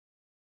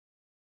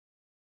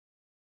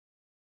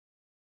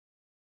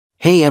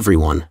Hey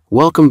everyone,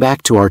 welcome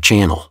back to our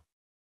channel.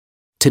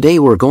 Today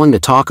we're going to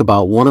talk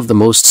about one of the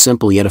most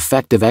simple yet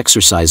effective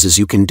exercises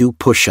you can do: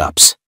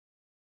 push-ups.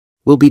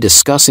 We'll be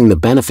discussing the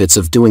benefits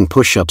of doing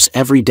push-ups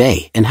every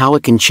day and how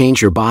it can change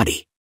your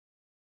body.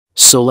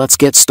 So let's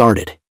get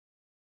started.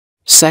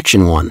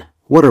 Section 1.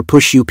 What are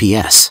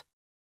push-ups?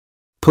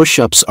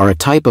 Push-ups are a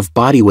type of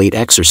bodyweight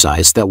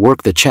exercise that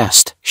work the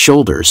chest,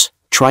 shoulders,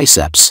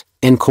 triceps,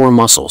 and core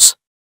muscles.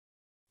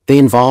 They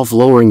involve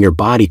lowering your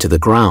body to the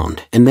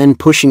ground and then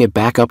pushing it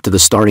back up to the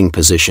starting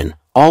position,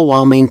 all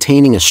while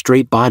maintaining a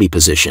straight body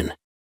position.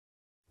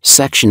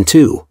 Section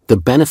 2. The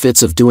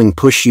benefits of doing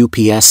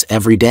push-ups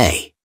every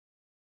day.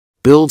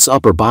 Builds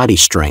upper body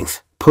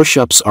strength.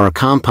 Push-ups are a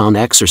compound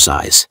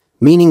exercise,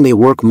 meaning they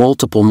work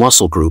multiple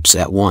muscle groups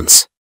at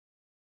once.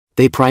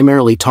 They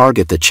primarily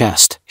target the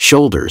chest,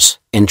 shoulders,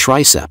 and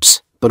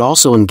triceps, but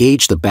also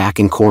engage the back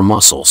and core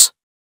muscles.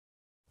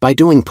 By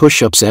doing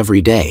push-ups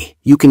every day,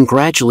 you can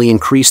gradually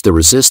increase the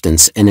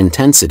resistance and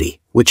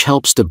intensity, which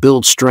helps to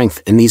build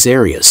strength in these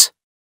areas.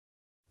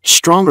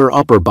 Stronger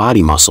upper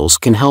body muscles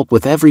can help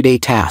with everyday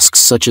tasks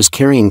such as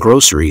carrying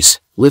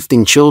groceries,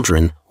 lifting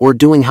children, or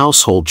doing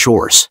household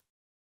chores.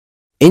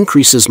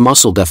 Increases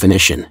muscle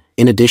definition.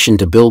 In addition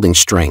to building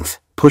strength,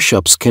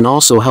 push-ups can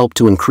also help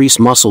to increase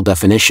muscle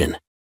definition.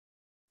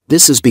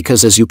 This is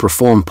because as you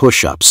perform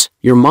push-ups,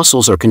 your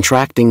muscles are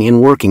contracting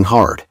and working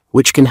hard,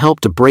 which can help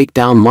to break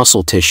down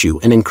muscle tissue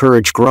and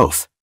encourage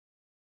growth.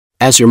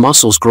 As your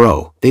muscles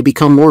grow, they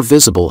become more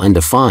visible and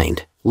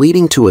defined,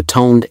 leading to a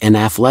toned and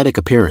athletic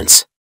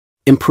appearance.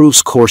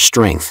 Improves core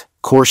strength.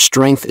 Core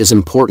strength is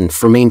important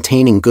for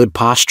maintaining good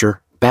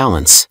posture,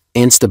 balance,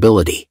 and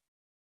stability.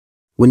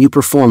 When you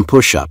perform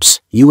push-ups,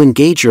 you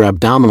engage your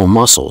abdominal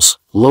muscles,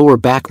 lower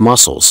back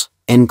muscles,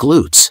 and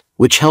glutes,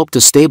 which help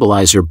to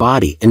stabilize your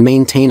body and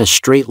maintain a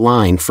straight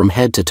line from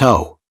head to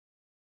toe.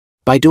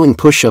 By doing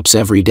push-ups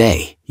every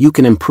day, you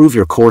can improve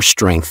your core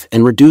strength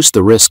and reduce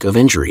the risk of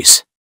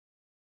injuries.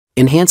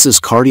 Enhances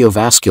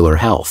cardiovascular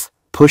health.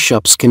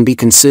 Push-ups can be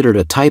considered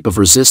a type of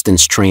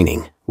resistance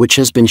training, which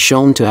has been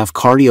shown to have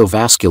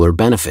cardiovascular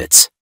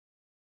benefits.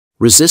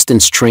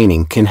 Resistance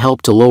training can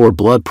help to lower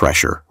blood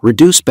pressure,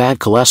 reduce bad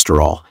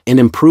cholesterol,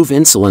 and improve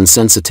insulin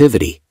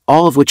sensitivity,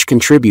 all of which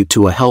contribute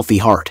to a healthy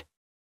heart.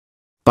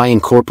 By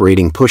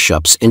incorporating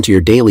push-ups into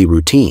your daily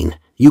routine,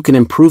 you can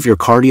improve your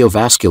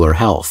cardiovascular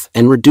health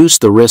and reduce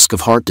the risk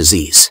of heart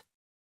disease.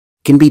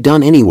 Can be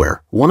done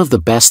anywhere. One of the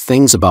best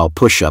things about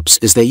push-ups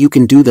is that you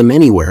can do them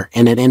anywhere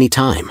and at any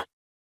time.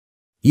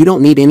 You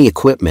don't need any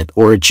equipment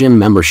or a gym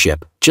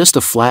membership, just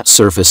a flat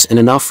surface and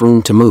enough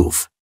room to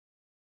move.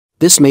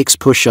 This makes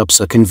push-ups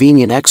a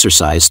convenient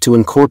exercise to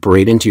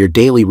incorporate into your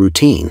daily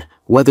routine,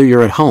 whether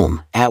you're at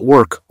home, at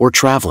work, or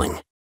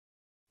traveling.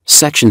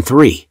 Section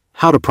 3.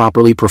 How to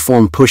properly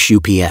perform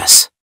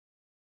push-ups.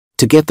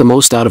 To get the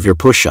most out of your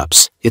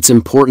push-ups, it's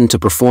important to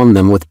perform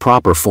them with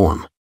proper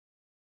form.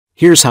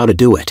 Here's how to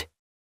do it.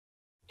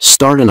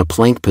 Start in a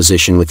plank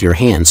position with your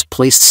hands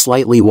placed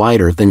slightly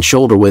wider than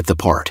shoulder width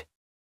apart.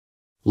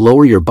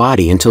 Lower your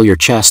body until your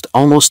chest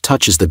almost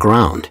touches the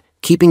ground,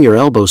 keeping your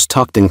elbows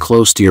tucked in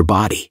close to your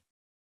body.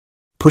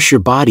 Push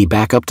your body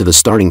back up to the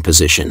starting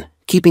position,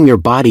 keeping your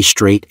body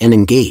straight and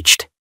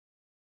engaged.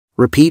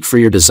 Repeat for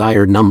your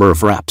desired number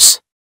of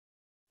reps.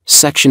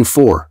 Section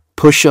 4.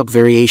 Push-up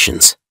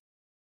variations.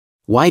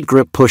 Wide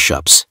grip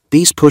push-ups.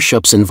 These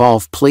push-ups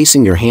involve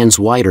placing your hands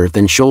wider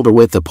than shoulder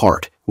width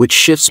apart, which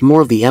shifts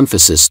more of the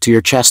emphasis to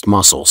your chest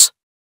muscles.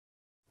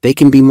 They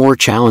can be more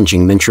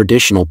challenging than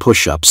traditional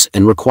push-ups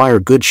and require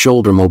good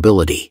shoulder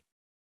mobility.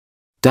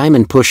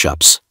 Diamond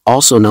push-ups,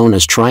 also known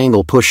as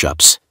triangle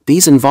push-ups,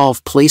 these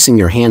involve placing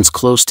your hands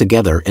close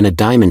together in a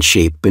diamond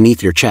shape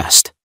beneath your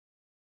chest.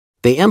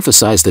 They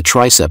emphasize the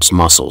triceps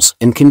muscles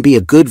and can be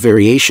a good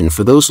variation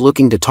for those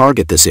looking to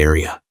target this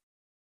area.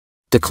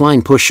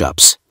 Decline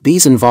push-ups.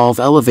 These involve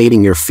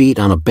elevating your feet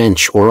on a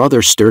bench or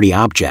other sturdy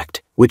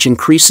object, which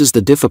increases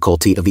the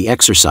difficulty of the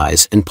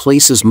exercise and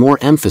places more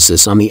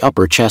emphasis on the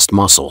upper chest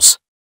muscles.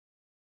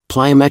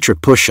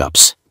 Plyometric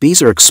push-ups.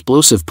 These are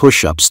explosive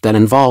push-ups that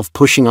involve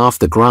pushing off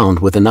the ground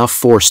with enough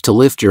force to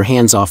lift your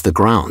hands off the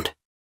ground.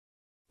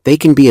 They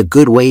can be a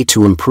good way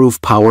to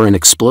improve power and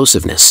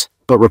explosiveness,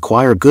 but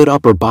require good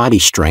upper body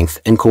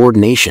strength and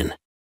coordination.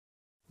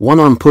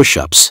 One-arm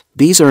push-ups.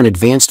 These are an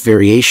advanced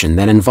variation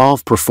that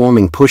involve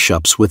performing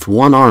push-ups with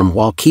one arm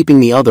while keeping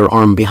the other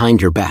arm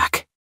behind your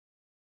back.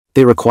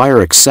 They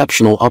require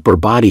exceptional upper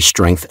body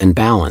strength and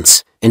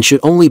balance, and should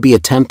only be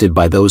attempted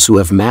by those who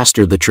have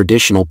mastered the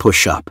traditional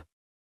push-up.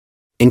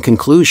 In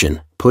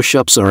conclusion,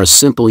 push-ups are a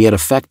simple yet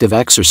effective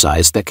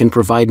exercise that can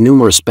provide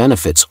numerous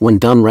benefits when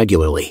done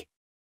regularly.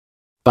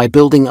 By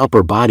building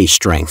upper body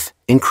strength,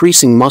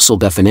 increasing muscle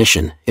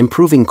definition,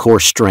 improving core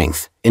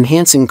strength,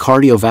 enhancing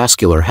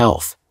cardiovascular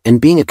health, and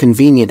being a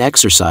convenient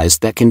exercise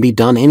that can be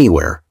done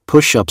anywhere,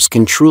 push-ups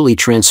can truly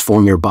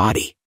transform your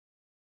body.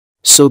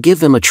 So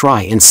give them a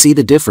try and see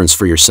the difference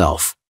for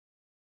yourself.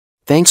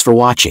 Thanks for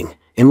watching,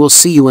 and we'll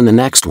see you in the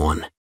next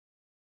one.